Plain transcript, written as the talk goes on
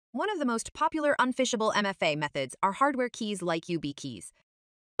One of the most popular unphishable MFA methods are hardware keys like YubiKeys.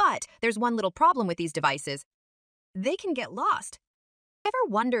 But there's one little problem with these devices. They can get lost. Ever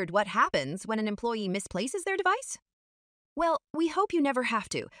wondered what happens when an employee misplaces their device? Well, we hope you never have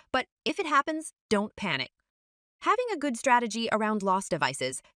to, but if it happens, don't panic. Having a good strategy around lost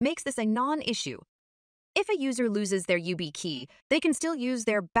devices makes this a non-issue. If a user loses their YubiKey, they can still use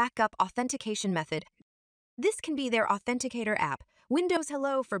their backup authentication method. This can be their authenticator app, Windows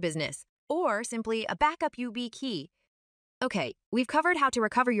Hello for Business, or simply a backup YubiKey. Okay, we've covered how to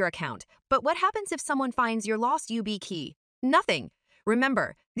recover your account, but what happens if someone finds your lost YubiKey? Nothing.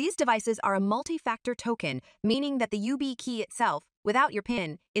 Remember, these devices are a multi-factor token, meaning that the YubiKey itself, without your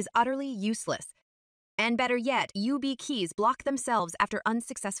PIN, is utterly useless. And better yet, YubiKeys block themselves after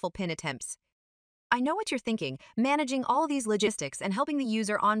unsuccessful PIN attempts. I know what you're thinking. Managing all these logistics and helping the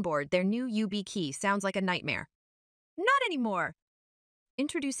user onboard their new YubiKey sounds like a nightmare. Not anymore.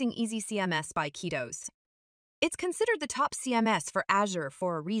 Introducing Easy CMS by Ketos. It's considered the top CMS for Azure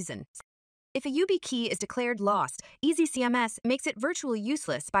for a reason. If a YubiKey is declared lost, Easy CMS makes it virtually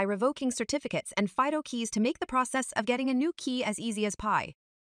useless by revoking certificates and FIDO keys to make the process of getting a new key as easy as pie.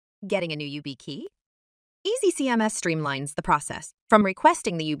 Getting a new YubiKey? Easy CMS streamlines the process, from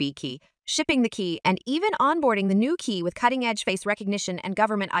requesting the YubiKey, shipping the key, and even onboarding the new key with cutting-edge face recognition and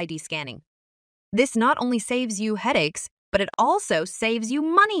government ID scanning. This not only saves you headaches, but it also saves you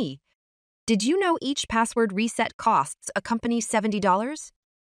money. Did you know each password reset costs a company $70?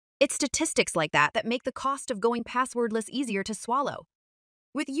 It's statistics like that that make the cost of going passwordless easier to swallow.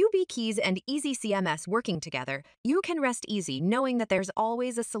 With YubiKeys and Easy CMS working together, you can rest easy knowing that there's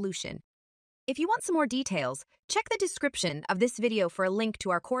always a solution. If you want some more details, check the description of this video for a link to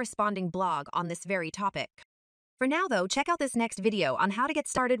our corresponding blog on this very topic. For now, though, check out this next video on how to get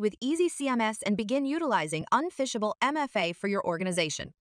started with Easy CMS and begin utilizing unphishable MFA for your organization.